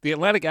The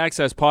Atlantic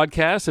Access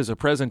Podcast is a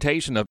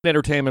presentation of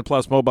Entertainment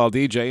Plus Mobile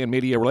DJ and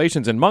Media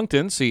Relations in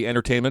Moncton. See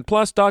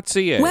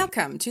entertainmentplus.ca.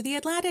 Welcome to the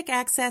Atlantic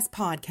Access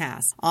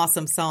Podcast.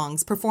 Awesome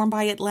songs performed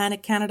by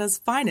Atlantic Canada's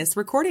finest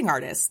recording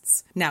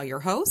artists. Now your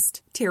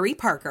host, Terry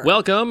Parker.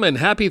 Welcome and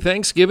happy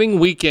Thanksgiving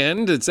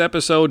weekend. It's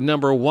episode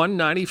number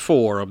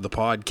 194 of the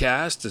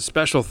podcast. A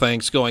special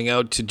thanks going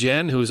out to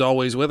Jen, who's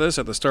always with us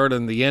at the start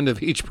and the end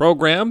of each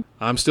program.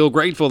 I'm still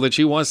grateful that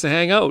she wants to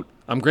hang out.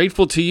 I'm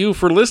grateful to you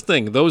for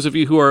listening. Those of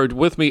you who are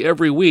with me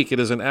every week, it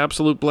is an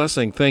absolute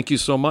blessing. Thank you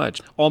so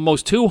much.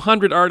 Almost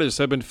 200 artists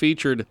have been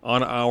featured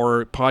on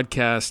our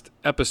podcast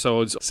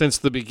episodes since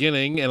the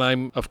beginning, and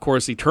I'm, of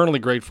course, eternally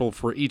grateful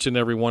for each and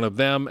every one of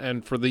them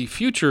and for the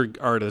future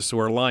artists who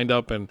are lined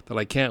up and that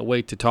I can't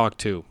wait to talk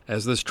to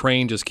as this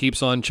train just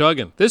keeps on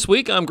chugging. This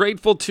week, I'm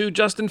grateful to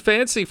Justin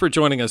Fancy for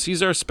joining us.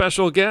 He's our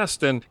special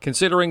guest, and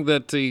considering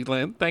that the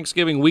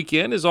Thanksgiving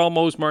weekend is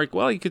almost marked,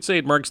 well, you could say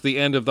it marks the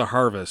end of the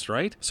harvest,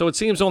 right? So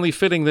it seems only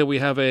fitting that we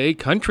have a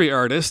country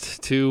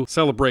artist to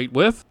celebrate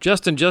with.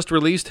 Justin just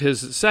released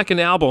his second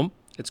album.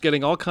 It's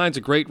getting all kinds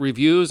of great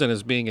reviews and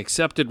is being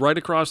accepted right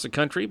across the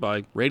country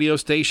by radio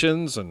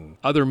stations and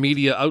other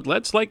media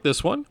outlets like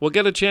this one. We'll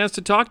get a chance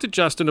to talk to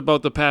Justin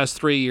about the past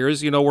 3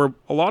 years, where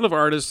a lot of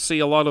artists see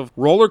a lot of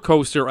roller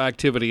coaster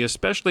activity,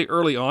 especially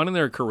early on in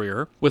their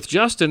career. With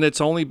Justin,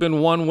 it's only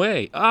been one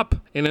way, up,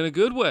 and in a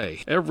good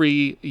way.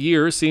 Every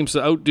year seems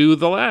to outdo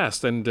the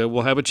last, and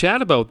we'll have a chat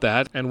about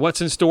that and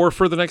what's in store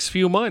for the next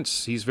few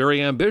months. He's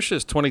very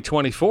ambitious.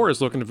 2024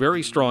 is looking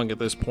very strong at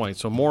this point,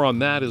 so more on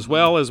that as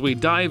well as we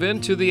dive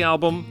into the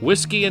album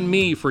Whiskey and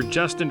Me for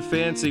Justin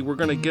Fancy. We're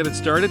going to get it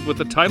started with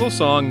the title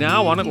song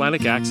now on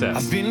Atlantic Access.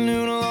 I've been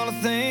doing a lot of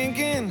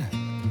thinking,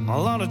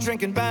 a lot of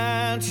drinking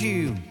about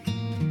you,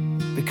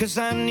 because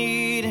I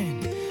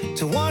needed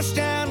to wash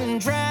down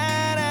and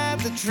drown out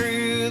the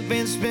truth.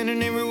 Been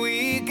spending every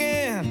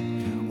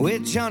weekend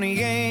with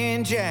Johnny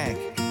and Jack,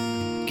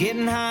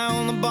 getting high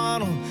on the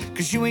bottle,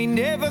 cause you ain't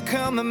never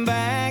coming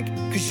back,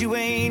 cause you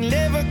ain't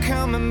never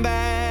coming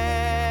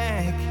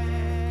back.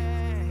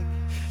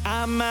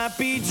 I might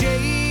be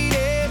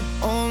jaded,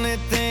 only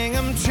thing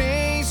I'm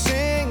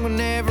chasing will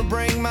never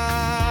break my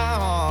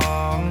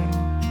heart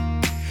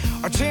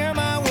or tear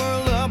my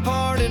world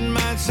apart. It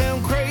might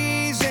sound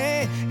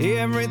crazy,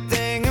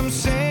 everything I'm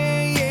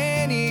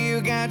saying. You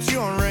got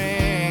your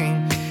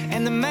ring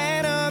and the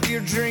man of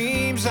your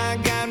dreams. I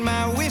got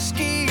my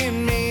whiskey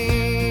in me.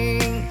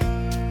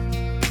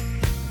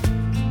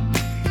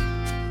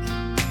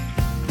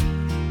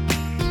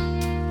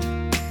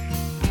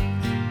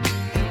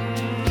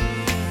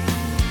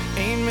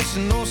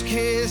 Missing those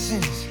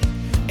kisses,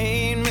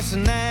 ain't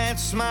missing that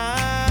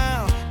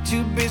smile.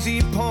 Too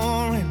busy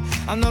pouring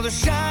another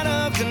shot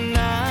of denial.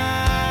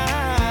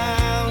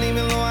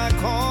 Even though I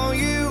call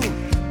you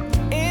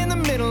in the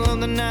middle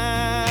of the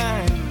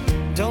night,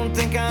 don't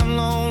think I'm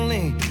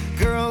lonely,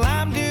 girl,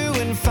 I'm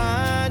doing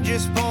fine.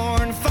 Just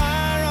pouring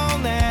fire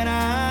on that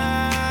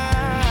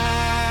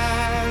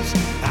ice.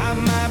 I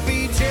might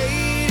be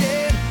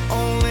jaded,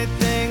 only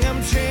thing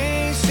I'm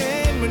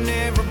chasing would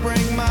never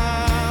break my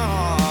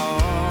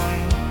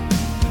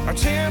or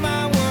tear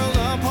my world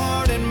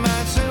apart. It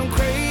might sound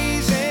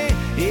crazy,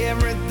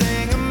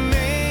 everything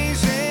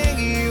amazing.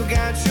 You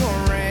got your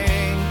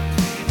ring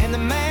and the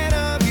man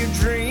of your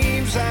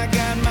dreams. I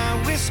got my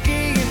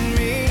whiskey in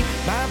me.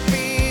 Might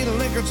be the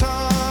liquor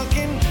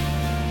talking,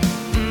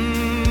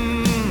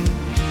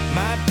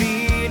 might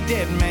be a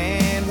dead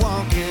man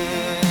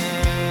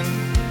walking.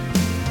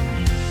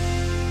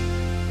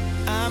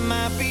 I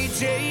might be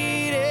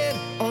jaded,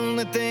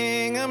 only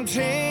thing I'm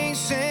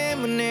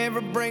chasing will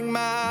never break my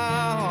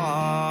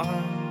heart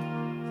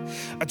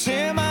or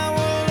tear my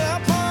world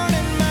apart.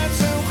 It might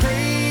sound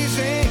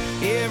crazy,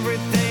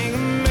 everything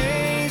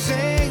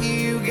amazing.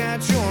 You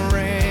got your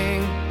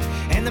ring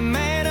and the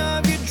man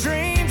of your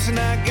dreams, and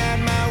I got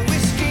my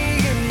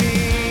whiskey in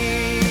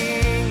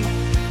me.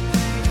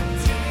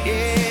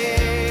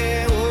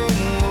 Yeah, oh,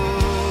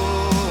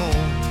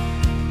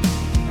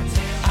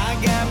 I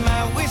got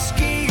my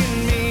whiskey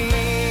in me.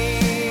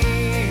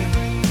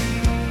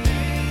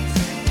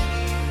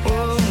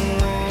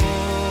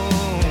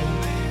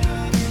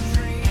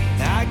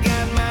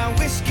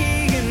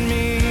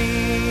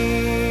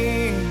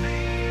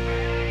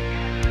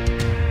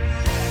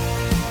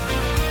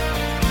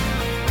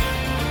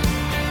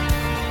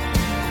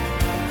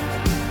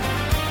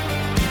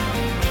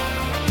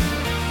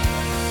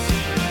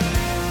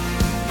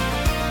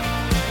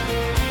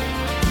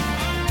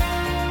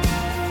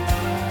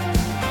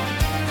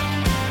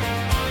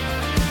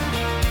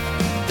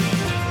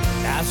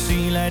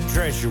 That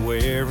dress you're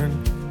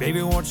wearing,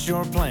 baby, what's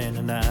your plan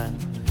tonight?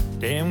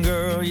 Damn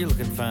girl, you're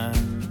looking fine,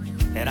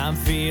 and I'm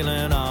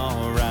feeling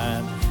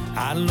alright.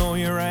 I know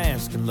you're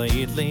asking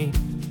lately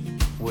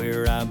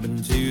where I've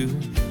been to.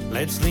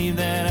 Let's leave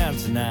that out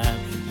tonight,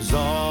 'cause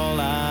all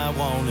I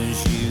want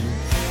is you.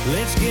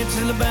 Let's get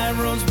to the bad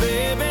roads,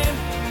 baby,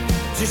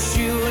 just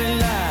you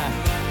and I.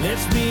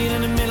 Let's meet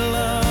in the middle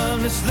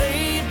of this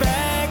laid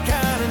back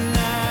kind of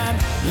night.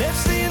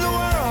 Let's leave the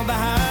world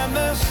behind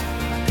us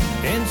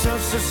and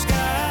touch the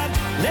sky.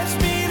 Let's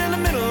meet in the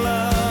middle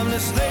of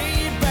this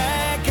laid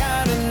back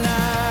kind of night.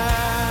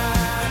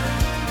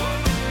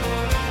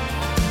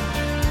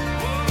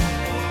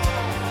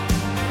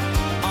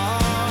 Oh,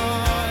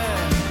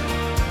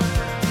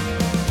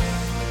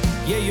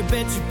 yeah, you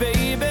betcha,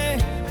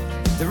 baby,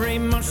 there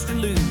ain't much to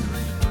lose.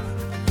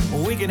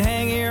 We can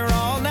hang here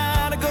all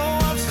night and go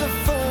watch the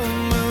full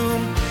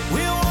moon.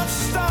 We'll watch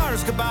the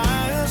stars go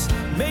by us,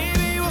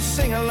 maybe we'll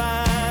sing a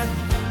line.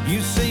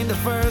 You sing the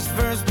first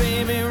verse,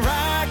 baby,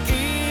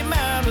 Rocky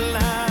Mountain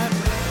Line.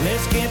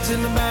 Let's get to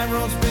the back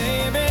roads,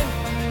 baby,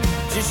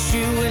 just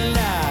you and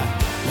I.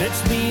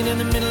 Let's meet in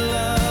the middle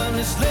of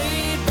this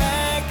laid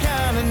back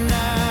kind of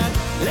night.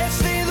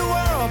 Let's leave the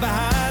world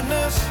behind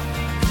us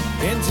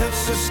and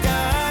touch the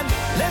sky.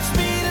 Let's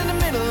meet in the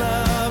middle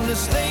of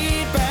this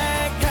laid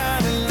back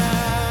kind of night.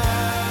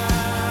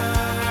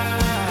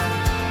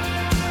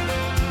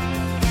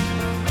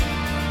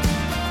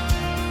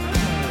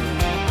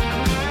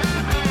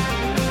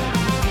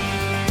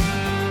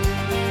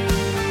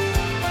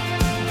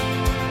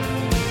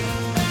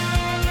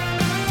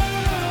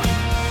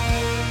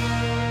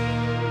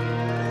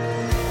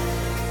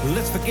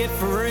 Let's forget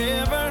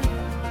forever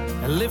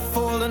and live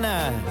for the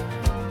night.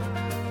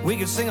 We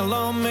can sing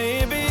along,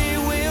 maybe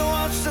we'll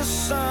watch the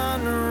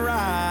sunrise.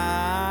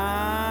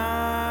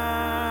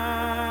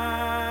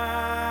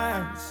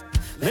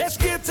 Let's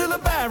get to the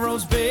back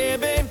roads,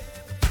 baby,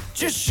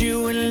 just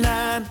you and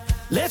I.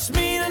 Let's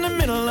meet in the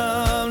middle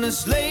of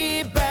this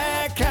laid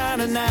back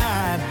kind of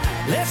night.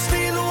 Let's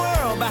leave the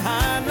world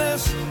behind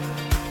us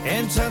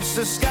and touch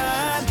the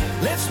sky.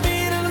 Let's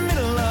meet in the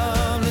middle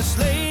of this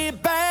laid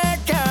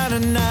back kind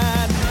of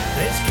night.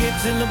 Let's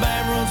get to the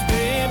back roads,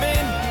 baby,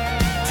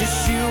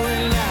 just you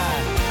and I.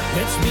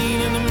 Let's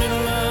meet in the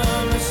middle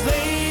of this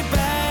laid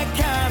back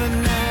kind of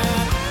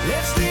night.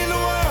 Let's leave the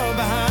world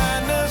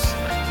behind us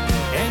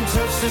and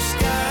touch the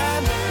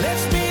sky.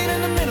 Let's meet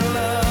in the middle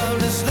of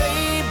this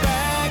laid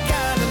back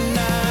kind of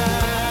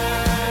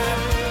night.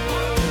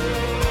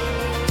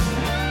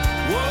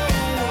 Whoa,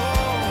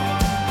 whoa,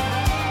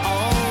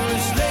 on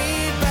this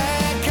laid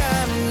back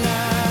kind of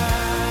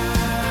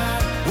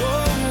night.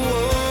 Whoa,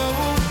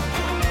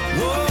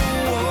 whoa,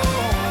 whoa,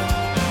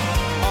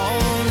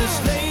 on this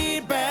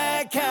laid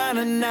back kind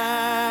of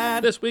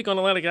night. This week on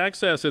Atlantic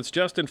Access, it's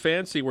Justin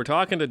Fancy. We're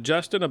talking to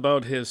Justin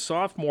about his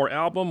sophomore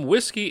album,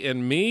 Whiskey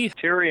and Me.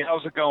 Terry,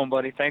 how's it going,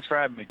 buddy? Thanks for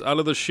having me. Out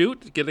of the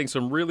chute, getting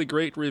some really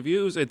great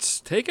reviews. It's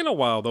taken a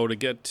while, though, to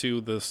get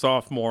to the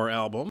sophomore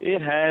album.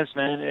 It has,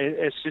 man.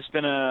 It's just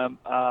been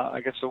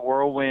I guess, a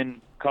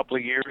whirlwind couple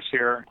of years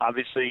here.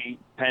 Obviously,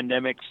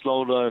 pandemic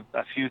slowed a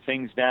few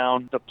things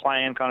down. The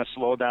plan kind of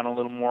slowed down a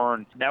little more,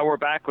 and now we're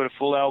back with a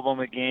full album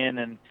again,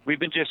 and we've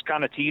been just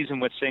kind of teasing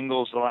with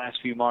singles the last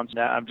few months.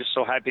 I'm just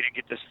so happy to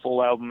get this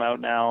full album out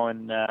now,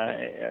 and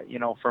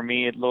for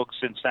me, it looks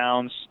and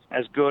sounds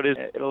as good as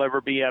it'll ever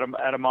be out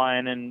of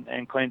mine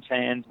and Clint's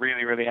hands.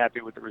 Really, really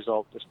happy with the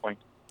result at this point.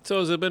 So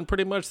has it been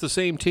pretty much the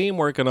same team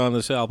working on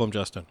this album,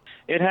 Justin?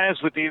 It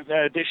has, with the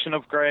addition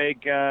of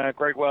Greg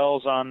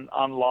Wells on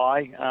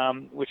Lie,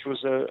 which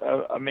was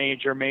a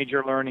major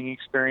learning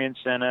experience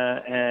and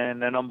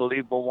an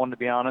unbelievable one, to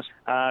be honest.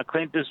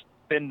 Clint has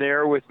been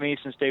there with me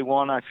since day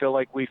one. I feel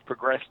like we've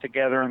progressed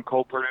together and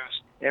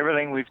co-produced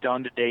everything we've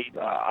done to date.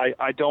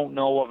 I don't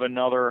know of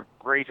another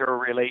greater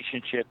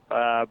relationship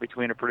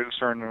between a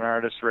producer and an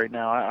artist right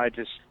now.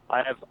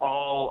 I have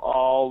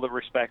all the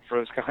respect for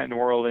this guy in the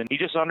world, and he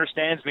just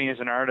understands me as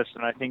an artist,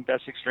 and I think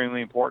that's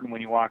extremely important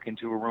when you walk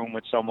into a room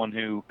with someone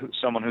who's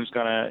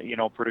gonna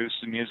produce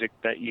the music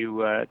that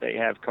you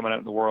have coming out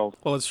in the world.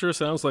 Well, it sure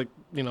sounds like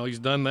he's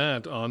done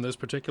that on this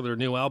particular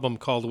new album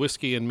called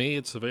Whiskey and Me.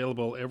 It's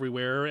available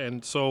everywhere,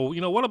 and so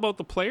what about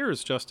the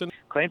players, Justin?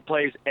 Clint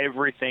plays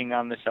everything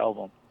on this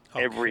album.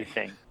 Okay.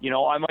 Everything.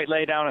 I might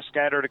lay down a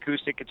scattered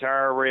acoustic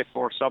guitar riff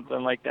or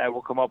something like that.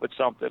 We'll come up with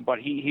something. But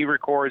he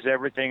records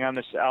everything on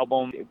this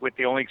album, with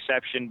the only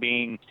exception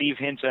being Steve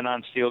Hinton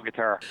on steel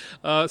guitar.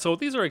 So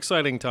these are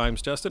exciting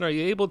times, Justin. Are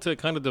you able to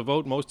kind of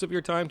devote most of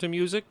your time to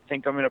music? I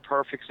think I'm in a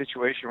perfect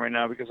situation right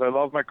now because I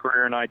love my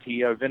career in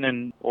IT. I've been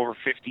in over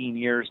 15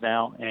 years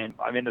now, and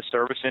I'm in the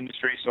service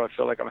industry, so I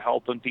feel like I'm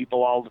helping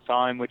people all the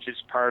time, which is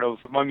part of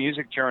my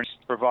music journey,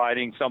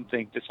 providing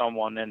something to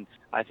someone, and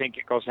I think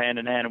it goes hand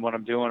in hand in what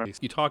I'm doing.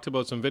 You talked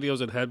about some videos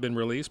that had been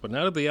released, but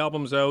now that the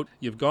album's out,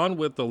 you've gone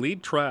with the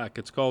lead track.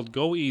 It's called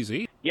Go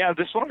Easy. Yeah,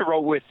 this one I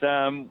wrote with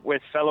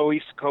fellow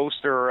East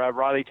Coaster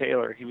Riley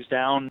Taylor. He was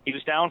down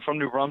from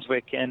New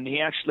Brunswick, and he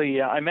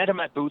actually I met him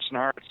at Boots and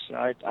Hearts.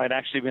 I'd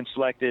actually been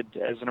selected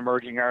as an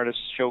emerging artist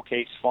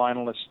showcase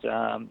finalist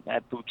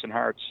at Boots and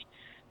Hearts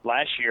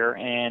last year,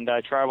 and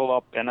I traveled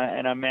up and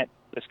I met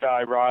this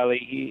guy Riley.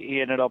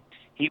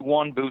 He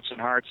won Boots and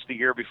Hearts the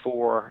year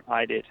before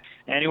I did.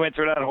 And he went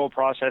through that whole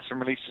process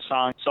and released a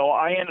song. So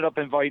I ended up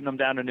inviting him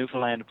down to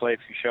Newfoundland to play a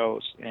few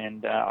shows.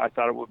 And I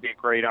thought it would be a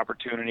great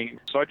opportunity.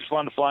 So I just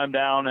wanted to fly him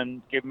down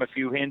and give him a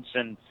few hints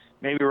and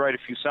maybe write a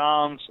few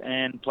songs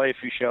and play a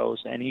few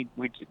shows. And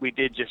we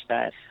did just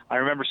that. I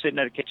remember sitting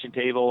at a kitchen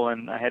table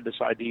and I had this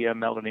idea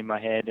melting in my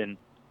head. And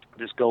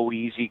go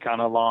easy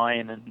kind of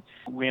line, and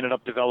we ended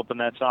up developing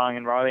that song,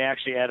 and Riley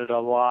actually added a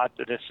lot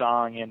to this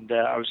song, and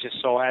I was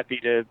just so happy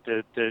to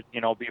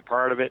you know, be a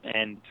part of it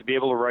and to be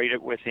able to write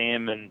it with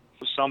him. And it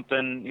was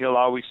something he'll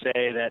always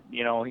say that,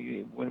 you know,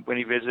 when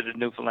he visited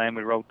Newfoundland,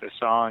 we wrote this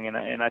song, and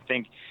I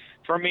think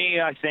for me,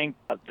 I think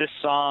this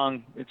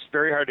song, it's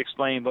very hard to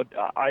explain, but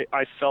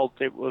I felt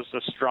it was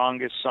the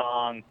strongest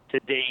song to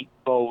date,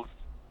 both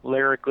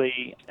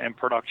lyrically and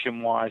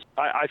production-wise.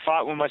 I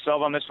fought with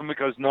myself on this one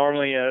because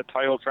normally a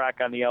title track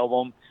on the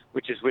album,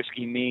 which is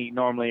Whiskey Me,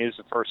 normally is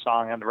the first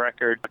song on the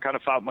record. I kind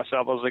of fought with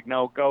myself. I was like,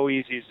 no, Go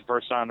Easy is the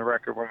first song on the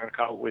record. We're going to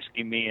call it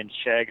Whiskey Me and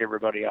shag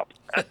everybody up.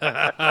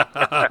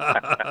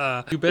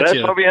 You betcha.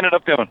 That's what we ended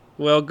up doing.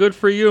 Well, good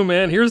for you,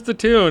 man. Here's the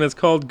tune. It's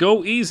called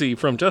Go Easy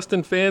from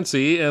Justin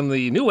Fancy and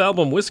the new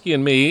album Whiskey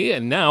and Me,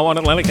 and now on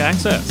Atlantic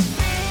Access.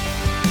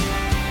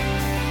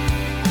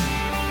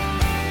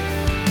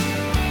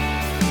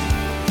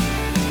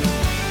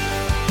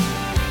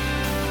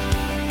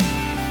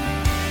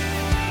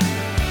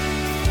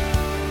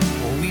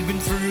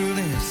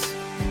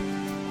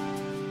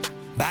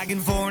 Back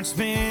and forth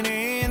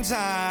spinning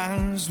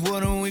tires,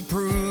 what are we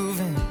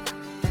proving?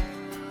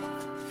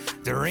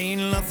 There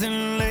ain't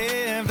nothing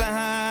left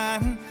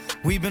behind.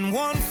 We've been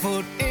 1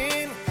 foot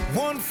in,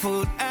 1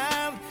 foot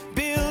out,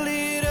 build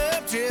it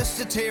up just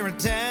to tear it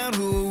down.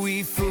 Who are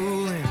we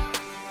fooling?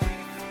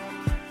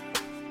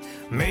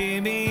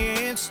 Maybe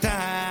it's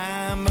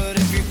time, but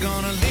if you're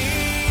gonna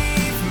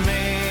leave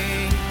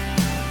me,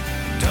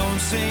 don't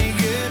say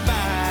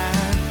goodbye.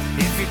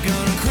 If you're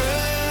gonna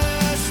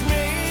crush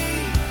me,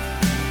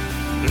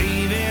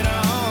 leave it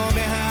all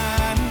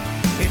behind.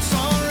 It's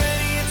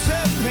already a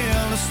tough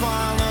pill to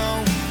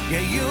swallow. Yeah,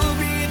 you'll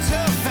be a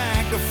tough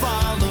act to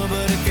follow,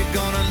 but if you're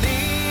gonna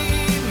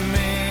leave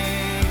me,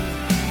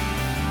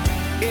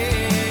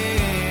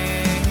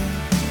 yeah,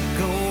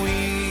 go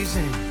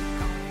easy.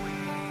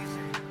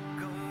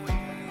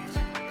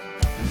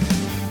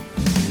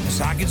 'Cause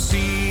I can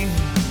see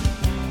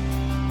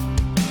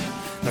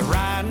the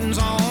writing's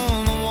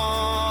on the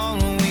wall.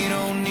 We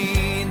don't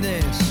need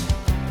this.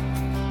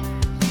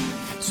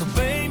 So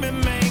baby,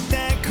 make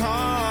that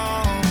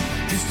call.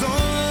 Just don't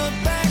look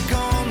back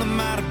on the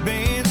might have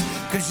beens,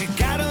 'cause you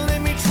gotta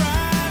let me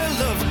try to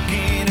love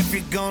again. If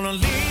you're gonna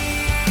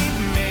leave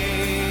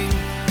me,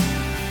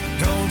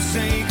 don't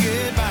say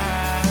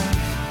goodbye.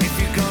 If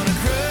you're gonna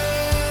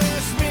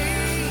crush me,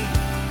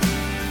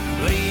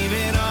 leave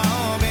it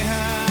all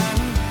behind.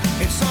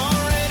 It's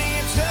already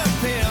a tough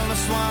pill to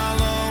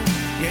swallow.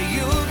 Yeah,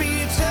 you'll be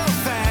a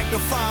tough act to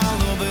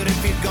follow, but if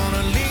you're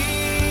gonna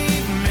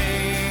leave me,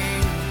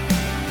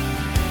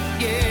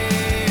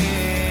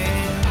 yeah,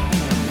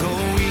 go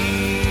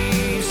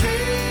easy.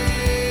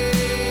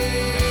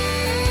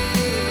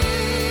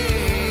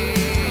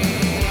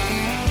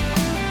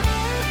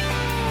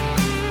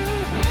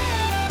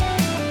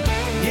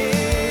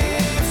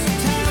 Yeah,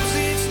 sometimes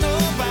it's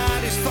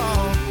nobody's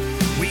fault.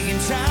 We can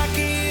chalk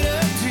it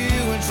up to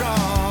a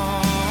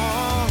draw.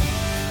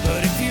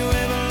 But if you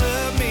ever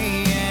love me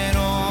at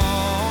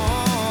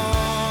all,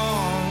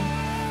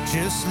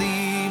 just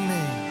leave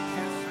me.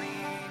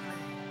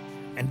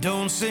 And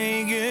don't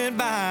say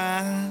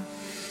goodbye.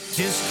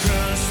 Just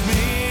crush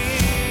me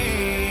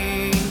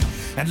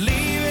and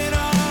leave it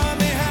all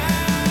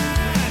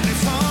behind.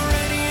 It's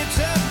already a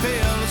tough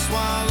pill to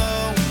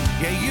swallow.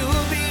 Yeah,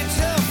 you'll be a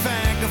tough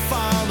act to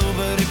follow,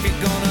 but if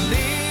you're gonna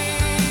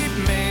leave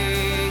me,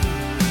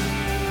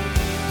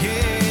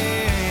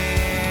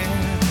 yeah,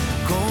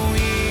 go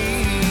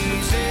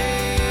easy.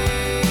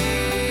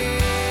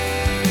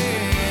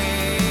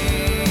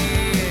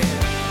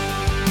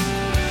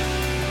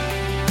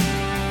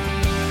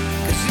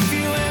 'Cause if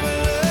you ever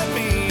love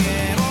me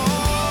at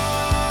all,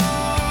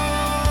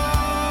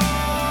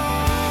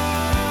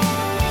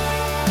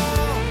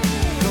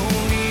 go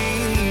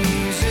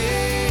easy.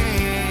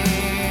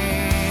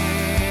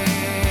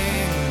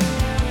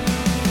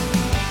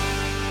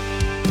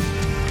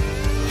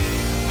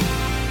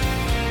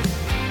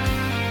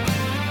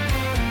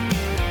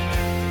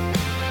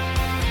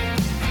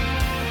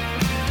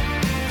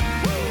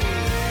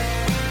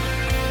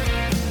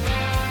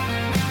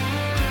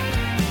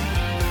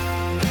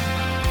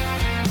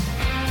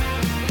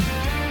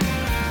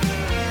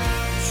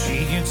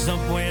 She gets up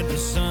with the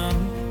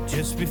sun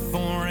just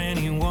before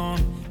anyone,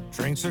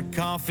 drinks her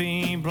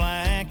coffee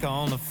black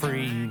on the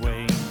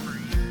freeway.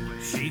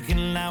 She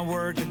can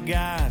outwork the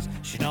guys,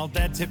 she's not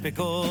that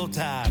typical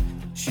type.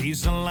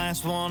 She's the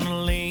last one to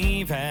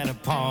leave at a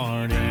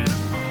party.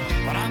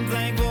 But I'm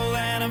thankful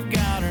that I've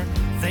got her,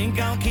 think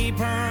I'll keep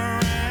her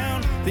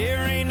around.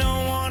 There ain't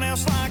no one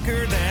else like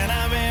her that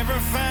I've ever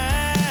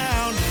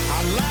found.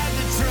 I like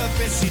the truck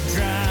that she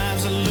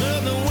drives, I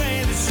love the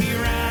way that she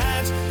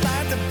rides,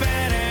 like the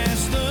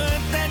badass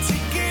look that she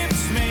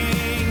gives me.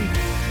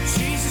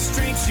 She's a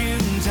straight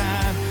shooting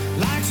type,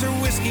 likes her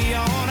whiskey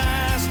on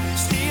ice,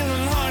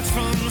 stealing hearts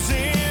from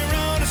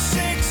 0 to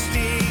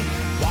 60.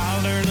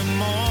 Wilder than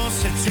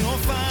most that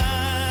you'll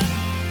find.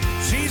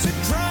 She's a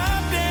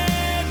drop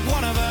dead,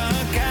 one of a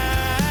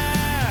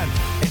kind,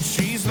 and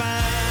she's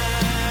mine.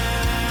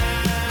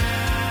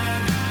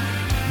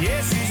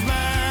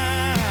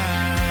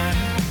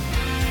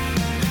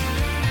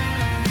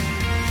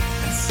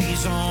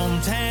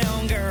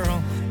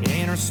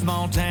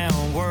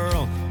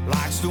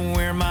 to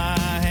wear my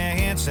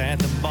hats at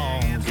the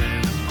balls.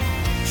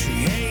 She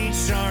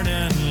hates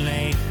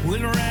Chardonnay,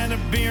 would rather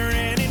beer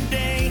any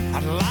day.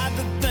 I'd like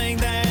to think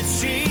that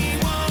she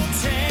won't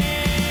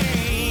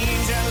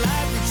change. I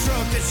like the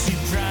truck that she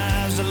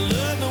drives, I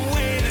love the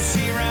way that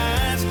she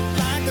rides,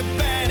 like the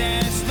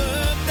badass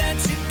look that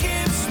she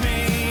gives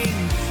me.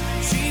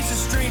 She's a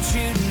straight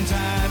shooting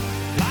type,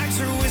 likes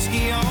her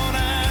whiskey on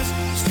ice,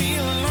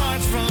 stealing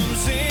hearts from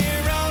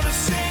 0 to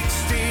 60.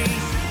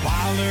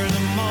 Wilder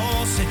than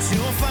most that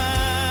you'll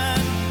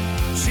find.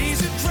 She's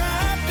a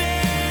drop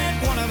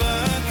dead, one of a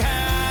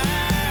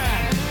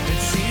kind, and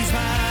she's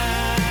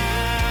mine.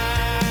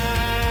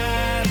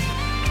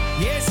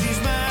 Yeah, she's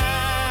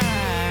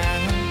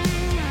mine.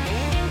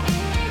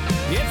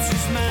 Yep,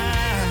 she's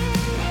mine.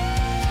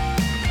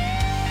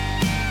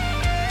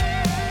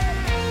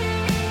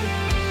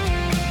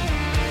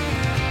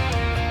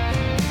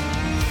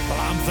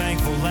 Well, I'm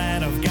thankful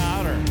that I've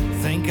got her.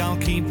 Think I'll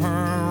keep her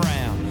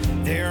around.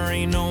 There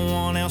ain't no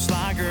one else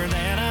like her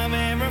that I've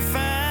ever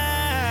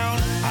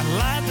found. I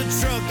like the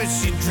truck that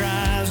she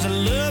drives, I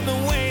love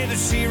the way that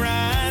she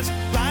rides,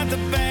 like the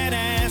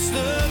badass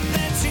look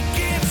that she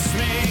gives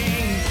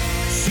me.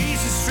 She's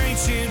a straight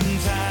shooting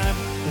type,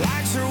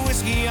 likes her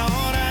whiskey on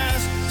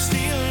ice,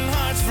 stealing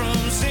hearts from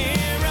 0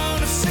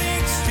 to 60.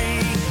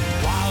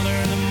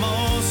 Wilder than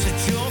most that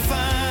you'll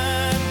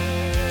find.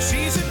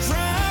 She's a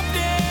drop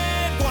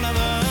dead, one of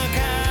a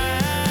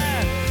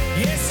kind.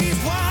 Yeah, she's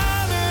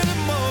wilder than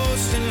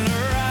most in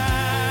her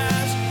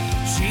eyes.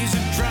 She's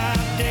a drop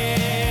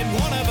dead,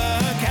 one of a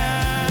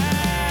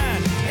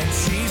kind, and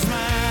she's mine.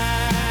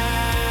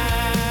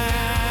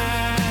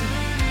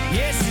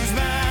 Yeah, she's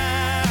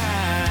mine.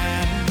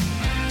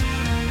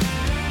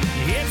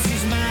 Yeah,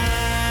 she's mine.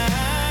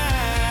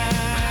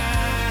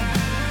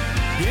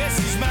 Yeah,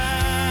 she's mine.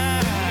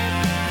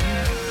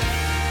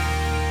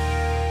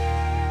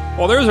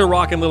 Well, there's a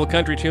rockin' little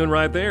country tune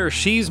right there.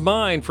 She's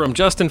Mine from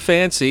Justin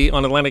Fancy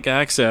on Atlantic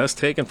Access,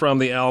 taken from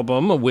the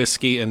album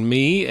Whiskey and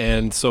Me.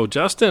 And so,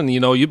 Justin, you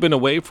know, you've been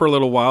away for a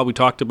little while. We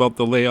talked about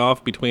the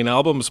layoff between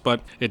albums,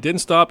 but it didn't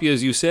stop you,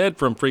 as you said,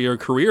 for your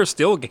career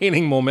still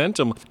gaining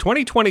momentum.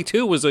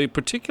 2022 was a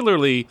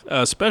particularly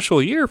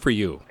special year for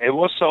you. It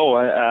was so.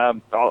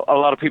 A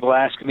lot of people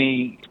ask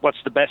me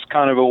what's the best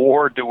kind of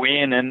award to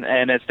win,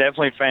 and it's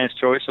definitely Fans'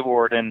 Choice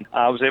Award. And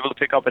I was able to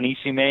pick up an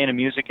EC Main and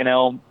Music and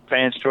L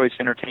Fans' Choice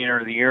Entertainer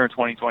of the Year in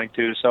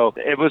 2022. So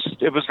it was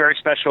very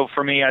special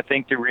for me. I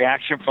think the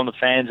reaction from the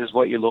fans is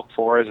what you look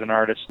for as an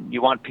artist.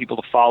 You want people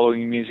to follow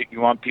your music. You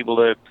want people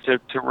to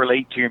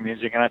relate to your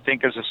music. And I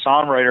think as a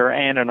songwriter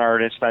and an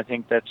artist, I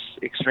think that's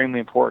extremely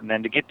important.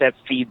 And to get that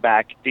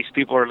feedback, these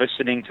people are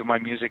listening to my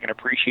music and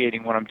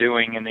appreciating what I'm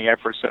doing and the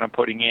efforts that I'm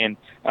putting in.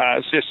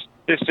 It's just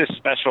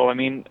special. I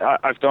mean,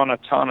 I've done a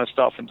ton of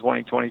stuff in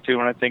 2022,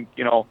 and I think,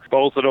 you know,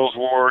 both of those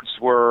awards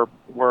were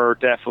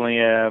definitely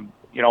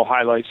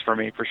highlights for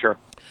me, for sure.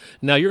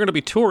 Now, you're going to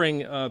be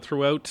touring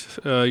throughout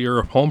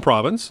your home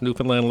province,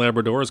 Newfoundland,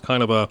 Labrador, as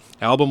kind of a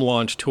album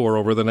launch tour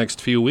over the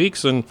next few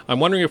weeks. And I'm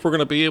wondering if we're going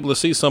to be able to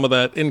see some of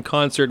that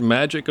in-concert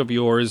magic of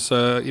yours,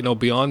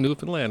 beyond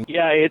Newfoundland.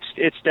 Yeah,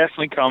 it's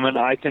definitely coming.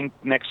 I think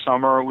next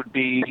summer would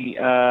be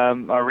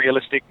a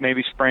realistic,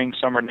 maybe spring,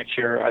 summer next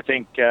year. I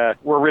think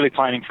we're really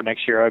planning for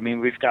next year. I mean,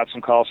 we've got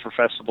some calls for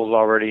festivals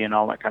already and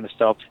all that kind of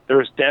stuff.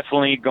 There's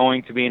definitely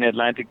going to be an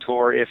Atlantic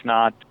tour, if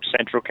not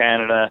Central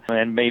Canada,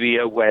 and maybe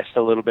a West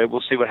a little bit.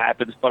 We'll see what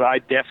happens, but I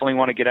definitely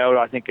want to get out.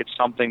 I think it's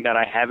something that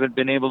I haven't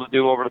been able to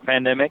do over the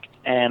pandemic,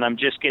 and I'm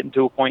just getting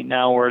to a point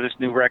now where this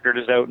new record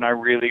is out, and I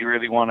really,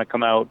 really want to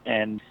come out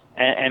and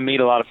meet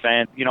a lot of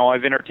fans. You know,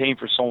 I've entertained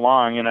for so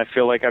long, and I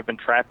feel like I've been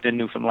trapped in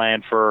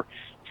Newfoundland for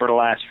the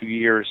last few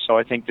years, so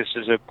I think this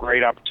is a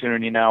great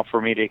opportunity now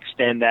for me to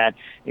extend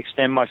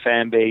my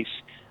fan base,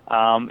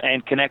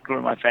 and connect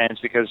with my fans,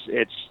 because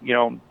it's,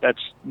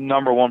 that's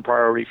number one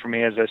priority for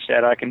me. As I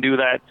said, I can do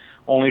that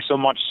only so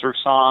much through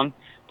song,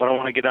 but I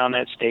want to get on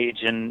that stage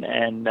and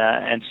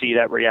see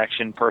that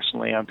reaction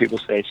personally on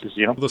people's faces,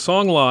 The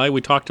song Lie, we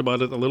talked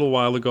about it a little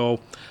while ago.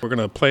 We're going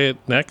to play it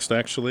next,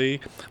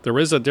 actually. There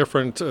is a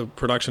different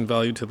production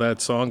value to that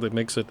song that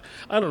makes it,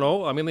 I don't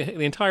know, I mean,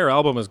 the entire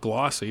album is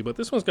glossy, but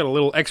this one's got a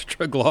little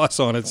extra gloss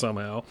on it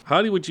somehow.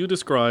 How would you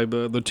describe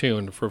the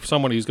tune for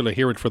someone who's going to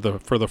hear it for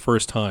the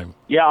first time?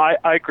 Yeah,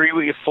 I agree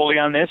with you fully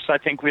on this. I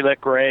think we let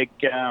Greg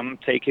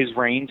take his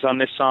reins on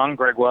this song,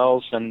 Greg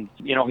Wells, and,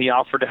 he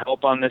offered to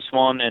help on this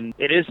one, and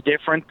it is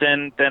different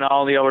than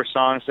all the other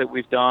songs that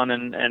we've done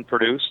and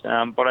produced,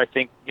 but I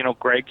think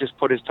Greg just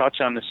put his touch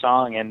on the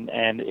song, and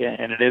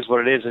it is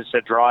what it is. It's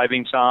a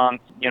driving song.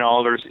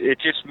 It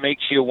just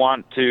makes you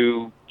want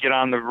to get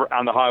on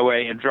the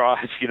highway and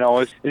drive.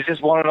 It's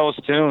just one of those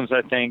tunes,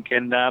 I think,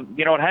 and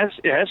it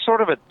has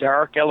sort of a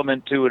dark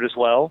element to it as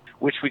well,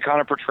 which we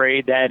kind of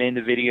portrayed that in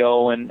the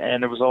video, and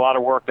there was a lot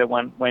of work that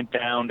went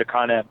down to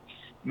kind of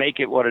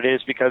make it what it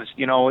is, because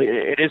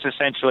it is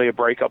essentially a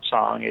breakup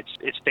song.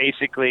 It's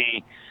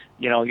basically,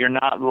 you're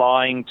not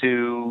lying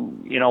to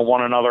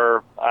one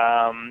another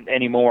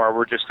anymore.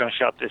 We're just going to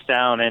shut this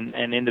down.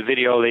 And in the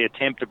video, they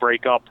attempt to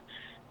break up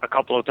a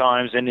couple of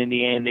times, and in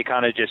the end, they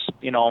kind of just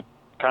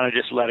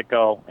let it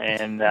go.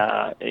 And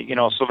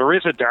so there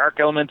is a dark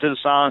element to the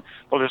song,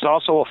 but there's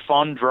also a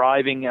fun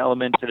driving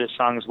element to this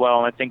song as well.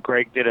 And I think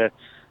Greg did an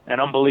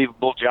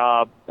unbelievable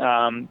job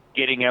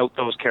getting out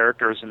those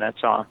characters in that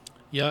song.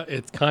 Yeah,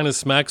 it kind of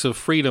smacks of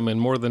freedom in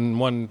more than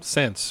one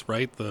sense,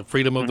 right? The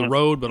freedom of the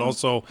road, but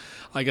also,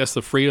 I guess,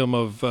 the freedom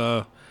of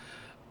an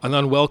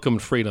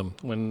unwelcomed freedom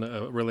when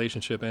a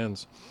relationship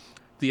ends.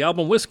 The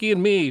album Whiskey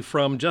and Me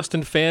from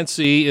Justin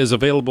Fancy is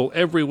available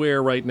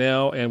everywhere right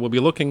now, and we'll be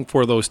looking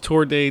for those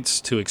tour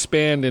dates to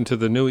expand into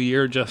the new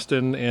year,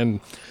 Justin, and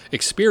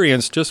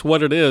experience just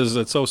what it is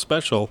that's so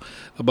special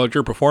about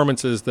your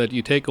performances that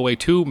you take away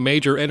 2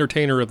 major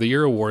Entertainer of the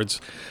Year awards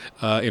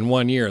in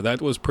 1 year.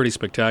 That was pretty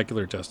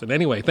spectacular, Justin.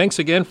 Anyway, thanks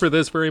again for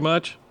this very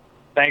much.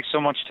 Thanks so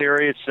much,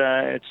 Terry.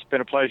 It's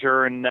been a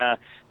pleasure, and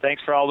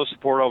thanks for all the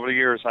support over the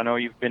years. I know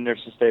you've been there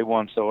since day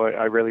one, so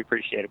I really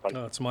appreciate it, buddy.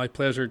 Oh, it's my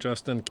pleasure,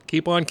 Justin.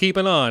 Keep on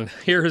keeping on.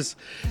 Here's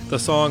the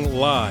song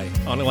Lie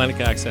on Atlantic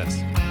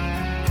Access.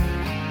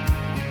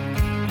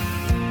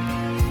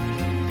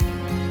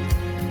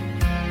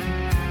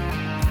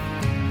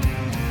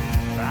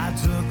 I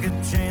took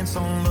a chance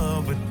on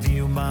love with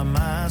you by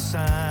my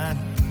side.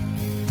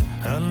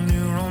 A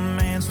new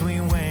romance, we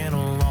went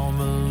along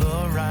the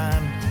love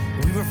ride.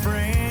 We were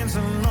friends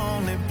in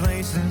lonely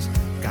places,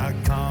 got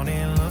caught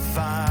in the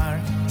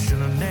fire.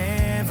 Should've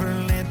never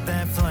lit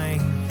that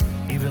flame,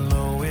 even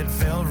though it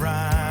felt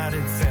right,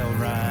 it felt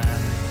right.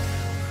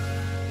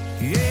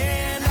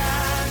 Yeah.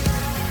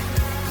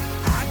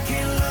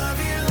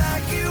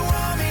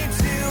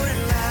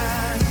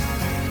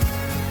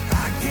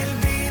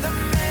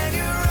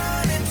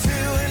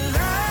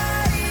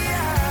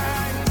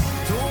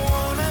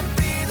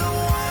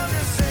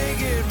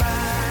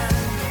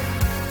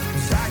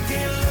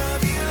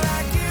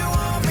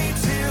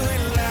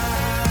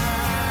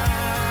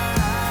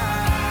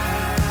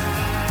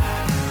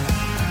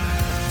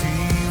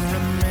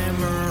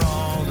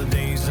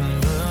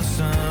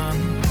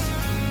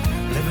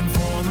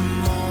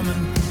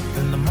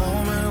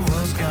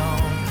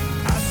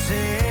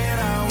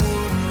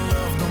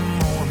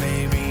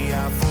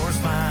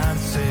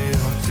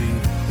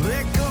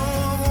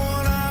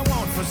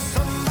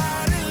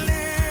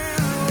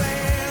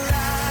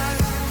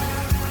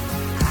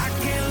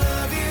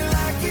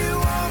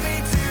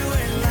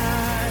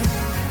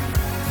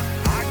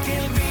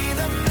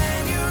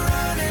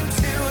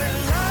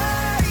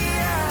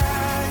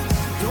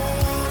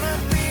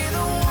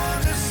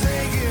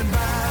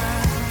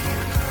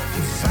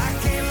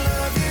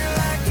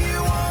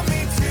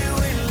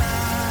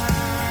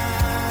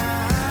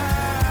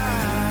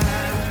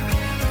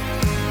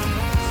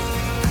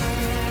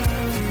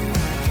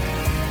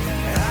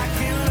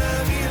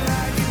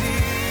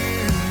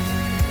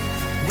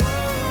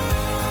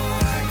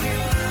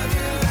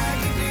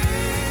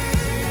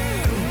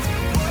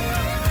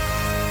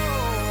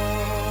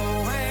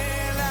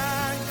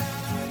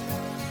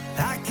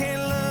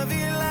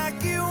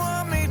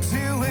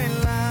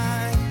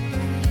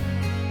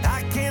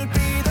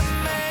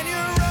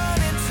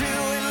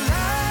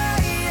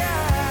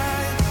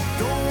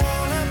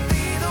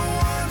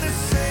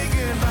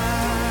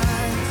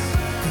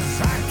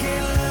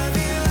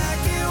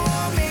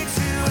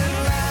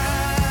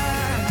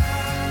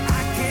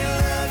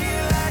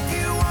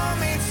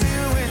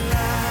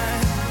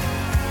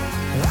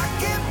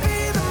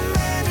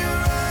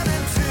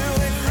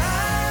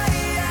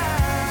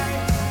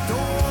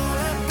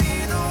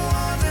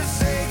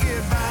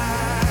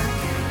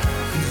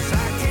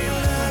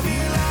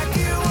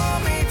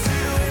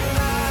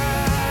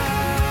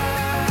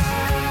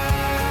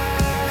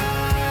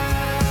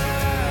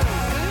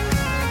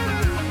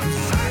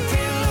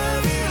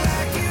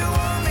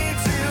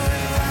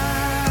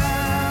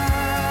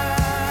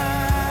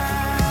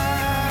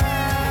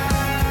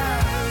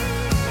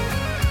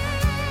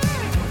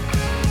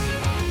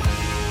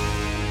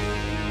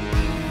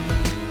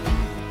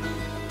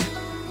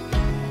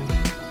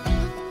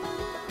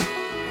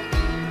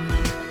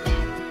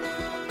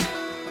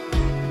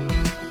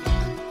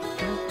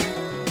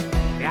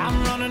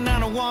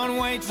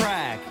 one-way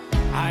track.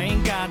 I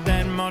ain't got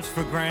that much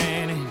for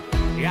granted.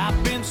 Yeah,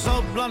 I've been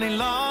so bloody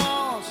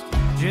lost,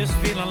 just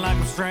feeling like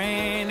I'm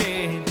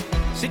stranded.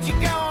 Since you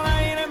gone,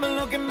 I ain't ever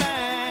looking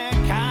back.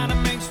 Kinda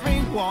makes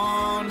me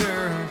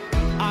wonder.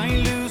 I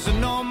ain't losing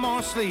no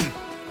more sleep,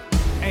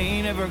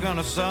 ain't ever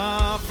gonna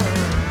suffer.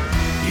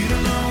 You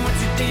don't know what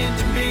you did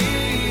to me,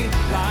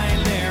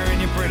 lying there in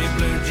your pretty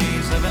blue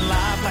jeans, living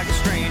life like a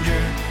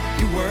stranger.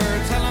 Your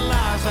words telling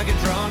lies like a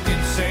drunken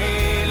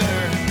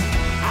sailor.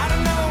 I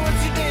don't know what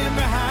you did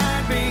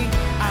behind me,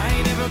 I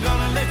ain't ever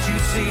gonna let you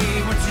see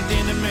what you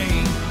did to me.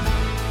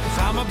 'Cause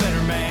I'm a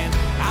better man,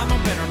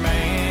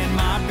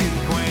 my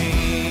beauty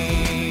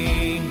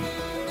queen.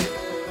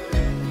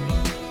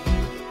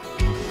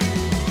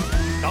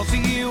 I'll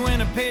see you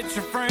in a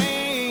picture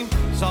frame,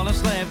 it's all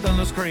that's left on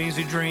this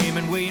crazy dream,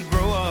 and we'd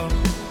grow up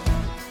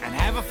and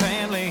have a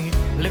family,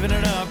 living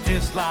it up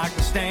just like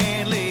the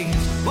Stanleys.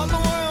 What in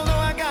the world do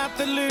I got to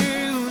to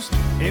lose.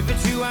 If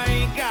it's you, I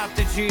ain't got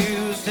to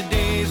choose.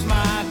 Today's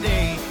my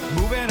day.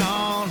 Moving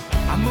on,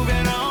 I'm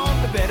moving on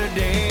to better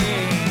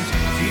days.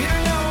 You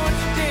don't know what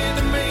you did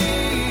to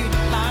me.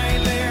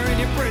 Lying there in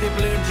your pretty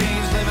blue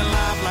jeans, living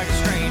life like a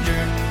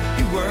stranger.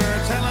 You were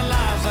telling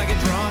lies like a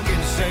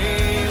drunken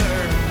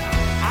sailor.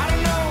 I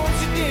don't know what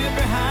you did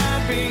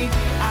behind me.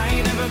 I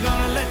ain't ever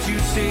gonna let you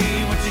see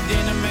what you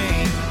did to me.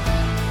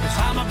 'Cause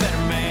I'm a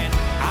better man,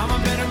 I'm a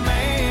better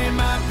man,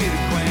 my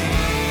beauty queen.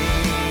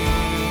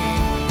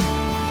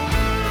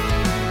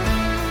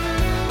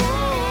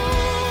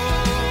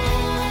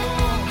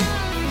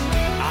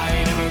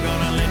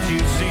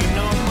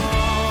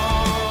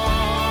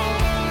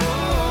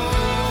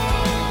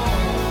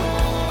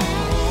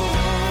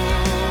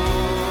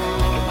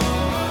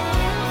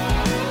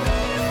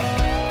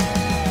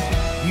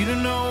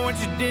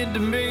 To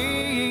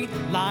me,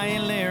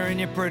 lying there in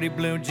your pretty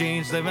blue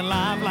jeans, living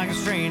life like a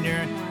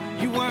stranger.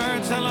 You were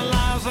telling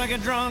lies like a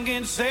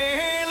drunken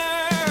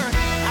sailor.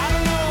 I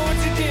don't know what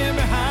you did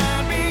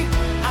behind me.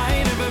 I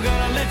ain't ever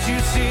gonna let you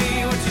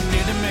see what you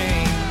did to me.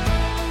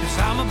 'Cause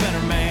I'm a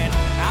better man,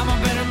 I'm a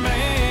better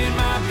man,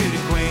 my beauty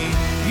queen.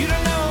 You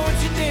don't know what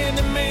you did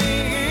to me.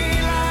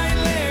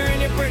 Lying there in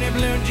your pretty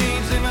blue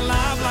jeans, living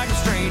life like a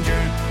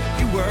stranger.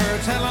 You were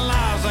telling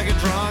lies like a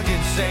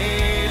drunken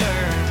sailor.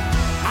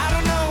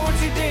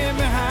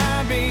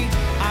 Behind me,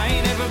 I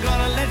ain't ever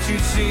gonna let you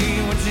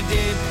see what you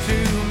did to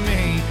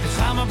me. 'Cause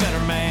I'm a better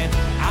man,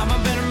 I'm a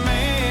better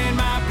man,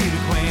 my beauty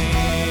queen.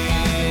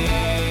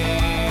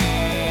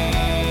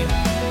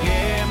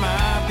 Yeah,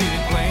 my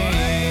beauty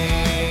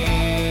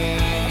queen.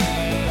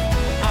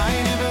 I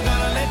ain't ever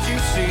gonna let you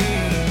see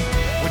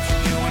what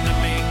you're doing to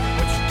me,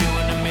 what you're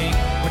doing to me,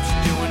 what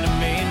you're doing to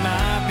me,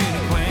 my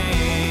beauty queen.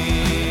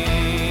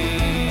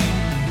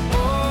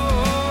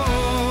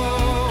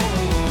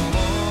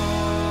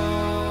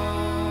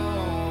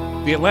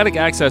 The Atlantic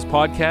Access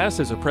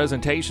Podcast is a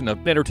presentation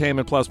of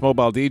Entertainment Plus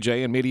Mobile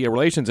DJ and Media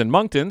Relations in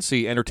Moncton.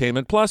 See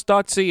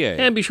entertainmentplus.ca.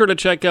 And be sure to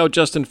check out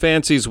Justin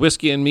Fancy's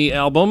Whiskey and Me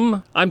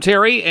album. I'm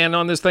Terry, and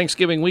on this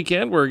Thanksgiving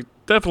weekend, we're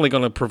definitely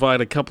going to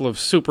provide a couple of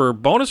super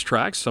bonus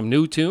tracks, some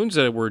new tunes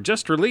that were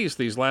just released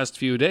these last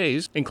few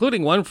days,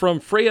 including one from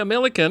Freya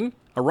Milliken,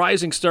 a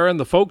rising star in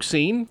the folk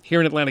scene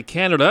here in Atlantic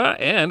Canada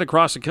and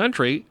across the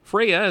country.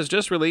 Freya has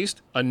just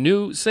released a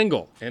new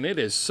single, and it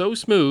is so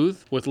smooth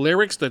with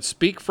lyrics that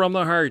speak from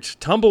the heart.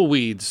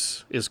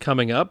 Tumbleweeds is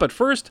coming up, but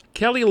first,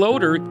 Kellie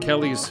Loder.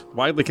 Kellie's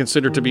widely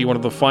considered to be one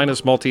of the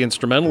finest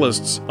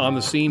multi-instrumentalists on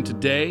the scene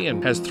today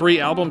and has 3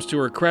 albums to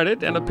her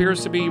credit and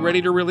appears to be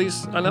ready to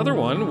release another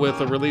one with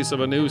the release of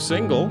a new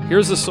single.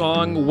 Here's the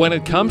song When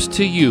It Comes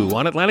to You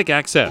on Atlantic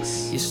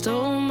Access. You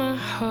stole my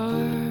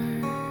heart.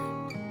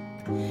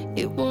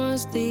 It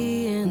was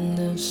the end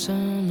of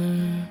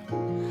summer,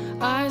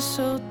 eyes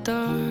so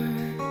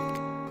dark,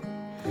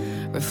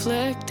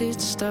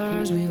 reflected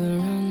stars we were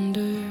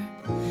under.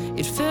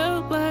 It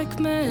felt like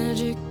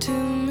magic to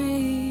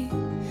me,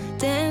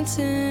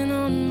 dancing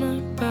on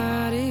my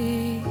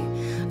body.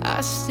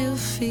 I still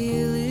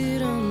feel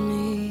it on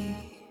me.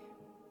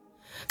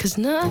 'Cause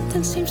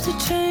nothing seems to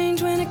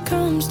change when it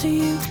comes to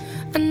you.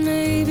 And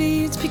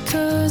maybe it's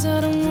because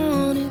I don't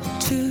want it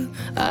to.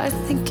 I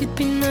think it'd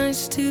be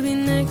nice to be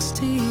next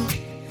to you.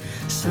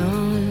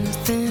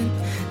 Something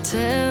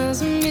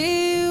tells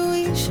me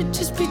we should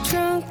just be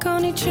drunk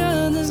on each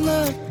other's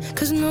love.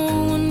 'Cause no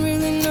one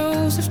really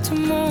knows if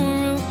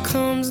tomorrow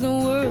comes. The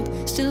world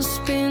still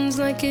spins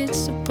like it's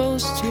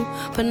supposed to.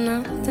 But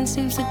nothing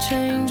seems to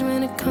change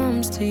when it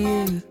comes to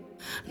you.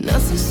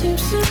 Nothing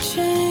seems to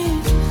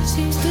change,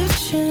 seems to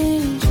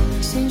change,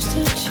 seems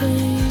to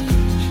change.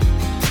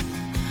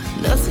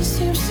 Nothing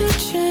seems to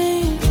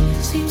change,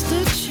 seems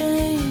to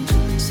change,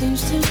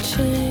 seems to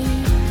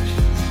change.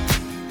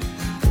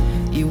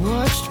 You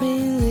watched me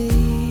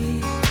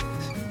leave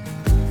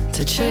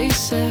to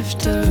chase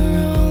after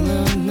all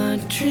of my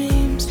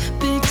dreams.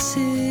 Big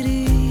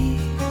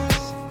cities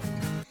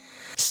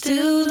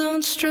still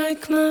don't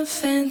strike my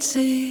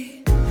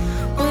fancy.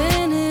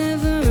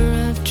 Whenever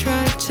I've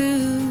tried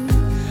to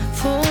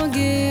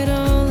forget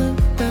all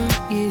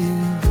about you,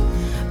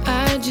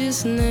 I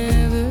just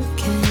never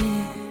can.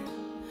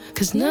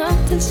 'Cause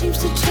nothing seems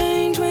to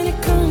change when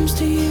it comes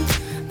to you.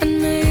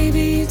 And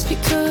maybe it's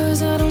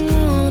because I don't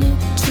want it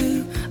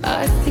to.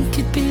 I think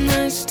it'd be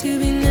nice to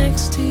be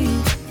next to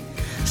you.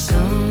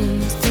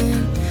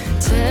 Something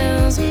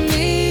tells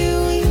me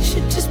we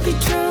should just be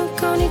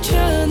drunk on each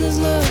other's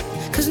love.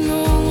 'Cause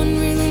no one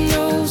really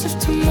knows if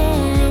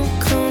tomorrow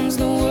comes.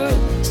 The world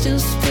still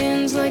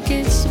spins like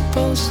it's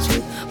supposed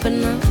to. But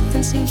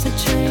nothing seems to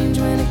change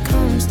when it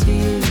comes to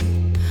you.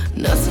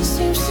 Nothing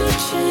seems to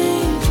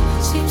change,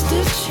 seems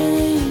to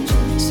change,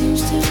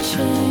 seems to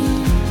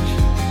change.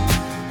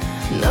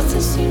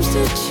 Nothing seems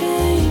to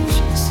change,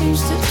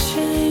 seems to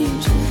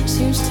change,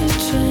 seems to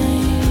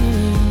change.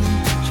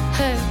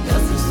 Hey,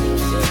 nothing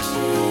seems to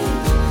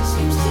change,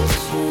 seems to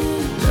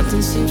change.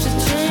 Nothing seems to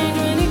change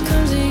when it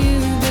comes to you,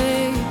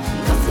 babe.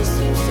 Nothing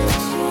seems to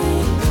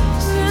change,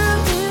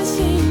 nothing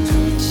seems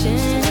to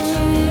change.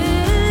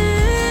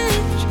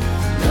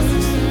 Nothing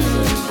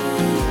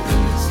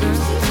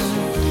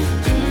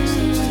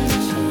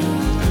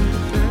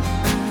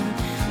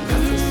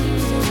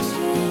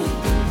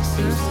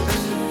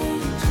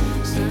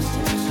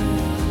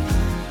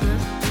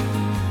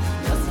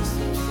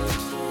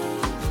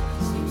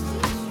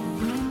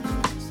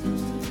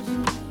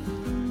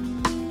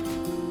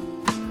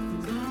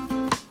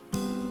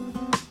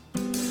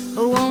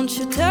Oh, won't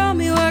you tell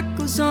me what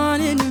goes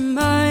on in your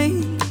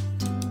mind?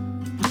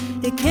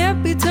 It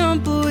can't be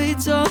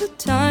tumbleweeds all the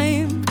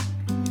time.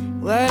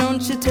 Why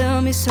don't you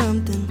tell me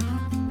something?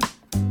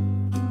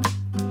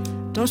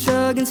 Don't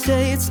shrug and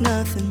say it's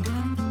nothing.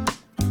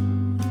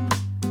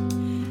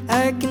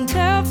 I can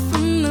tell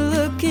from the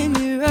look in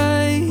your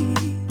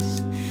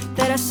eyes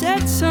that I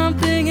said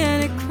something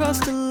and it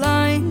crossed the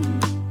line.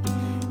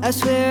 I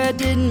swear I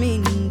didn't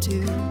mean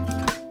to,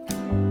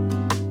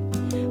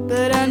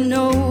 but I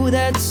know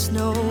that's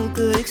no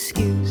good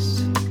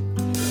excuse.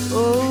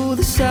 Oh,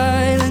 the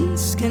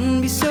silence can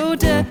be so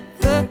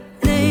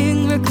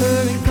deafening,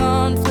 recurring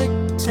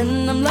conflicts,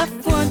 and I'm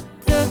left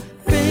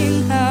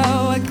wondering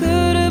how I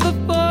could have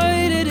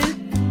avoided it.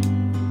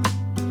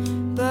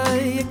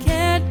 But you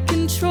can't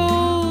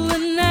control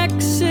an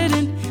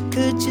accident.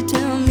 Could you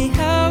tell me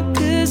how?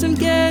 'Cause I'm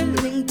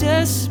getting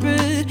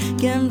desperate,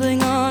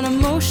 gambling on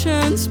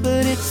emotions,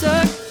 but it's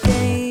a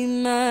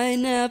game I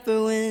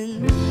never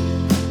win.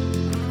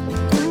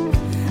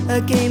 A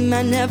game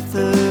I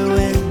never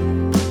win.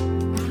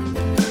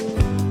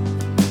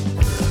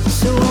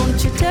 So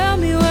won't you tell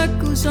me what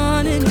goes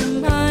on in your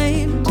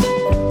mind?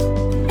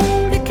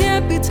 It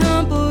can't be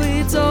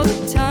tumbleweeds all the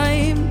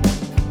time.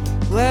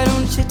 Why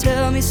don't you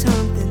tell me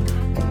something?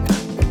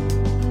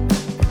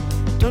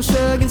 Don't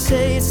shrug and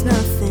say it's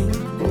nothing.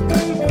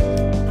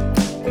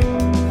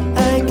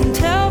 I can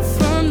tell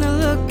from the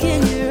look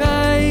in your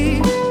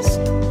eyes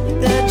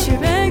that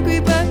you're angry,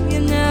 but you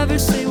never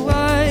say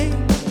why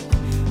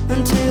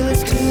until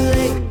it's too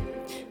late.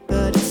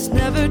 But it's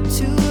never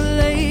too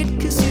late,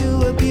 'cause you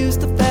abuse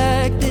the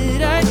fact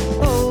that I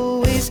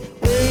always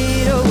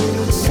wait. Oh,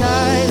 the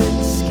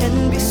silence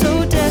can be so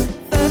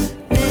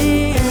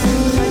deafening,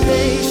 and my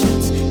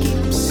patience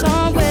keeps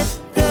on with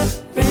the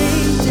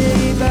rain.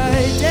 Day by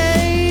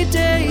day,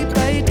 day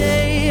by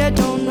day, I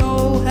don't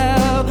know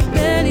how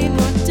many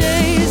more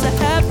days I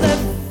have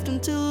left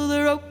until the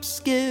ropes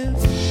give.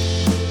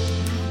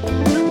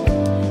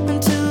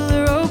 Until the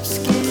ropes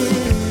give.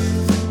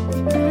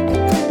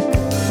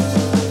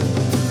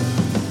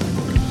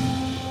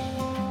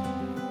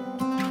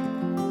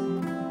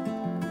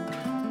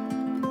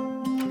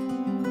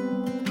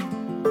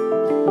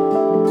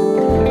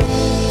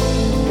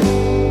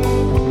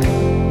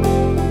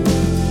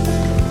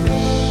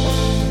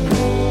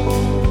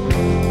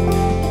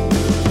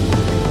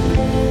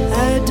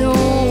 I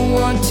don't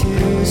want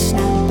to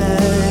snap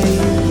at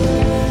you.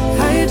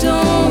 I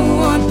don't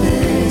want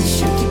this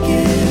ship to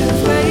give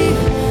way.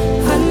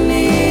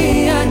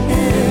 Honey, I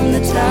am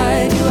the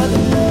tide, you are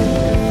the moon.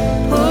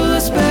 Pull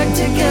us back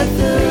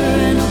together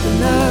and open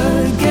the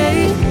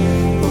gate.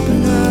 Open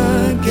the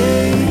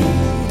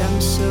gate. I'm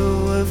so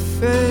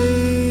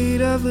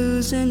afraid of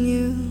losing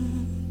you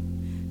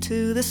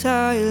to the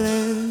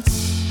silence.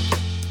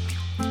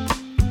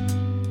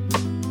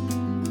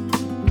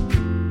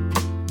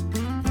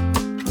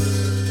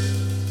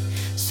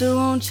 So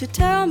won't you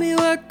tell me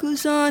what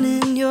goes on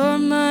in your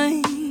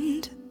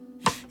mind?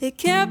 It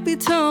can't be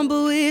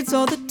tumbleweeds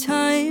all the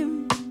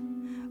time.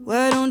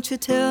 Why don't you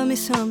tell me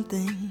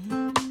something?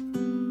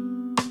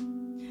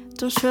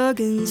 Don't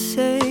shrug and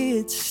say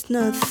it's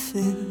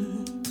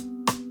nothing.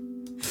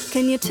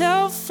 Can you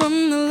tell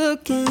from the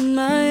look in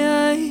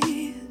my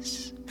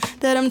eyes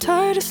that I'm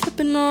tired of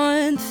slipping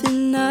on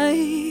thin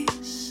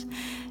ice?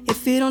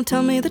 If you don't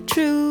tell me the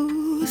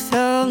truth,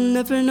 I'll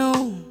never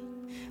know.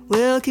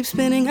 We'll keep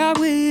spinning our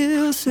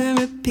wheels and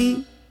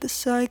repeat the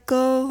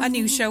cycle. A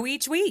new show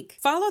each week.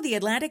 Follow the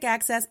Atlantic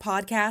Access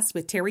podcast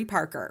with Terry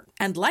Parker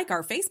and like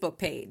our Facebook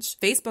page,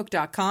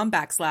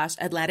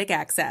 facebook.com/Atlantic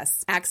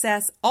Access.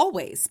 Access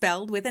always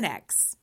spelled with an X.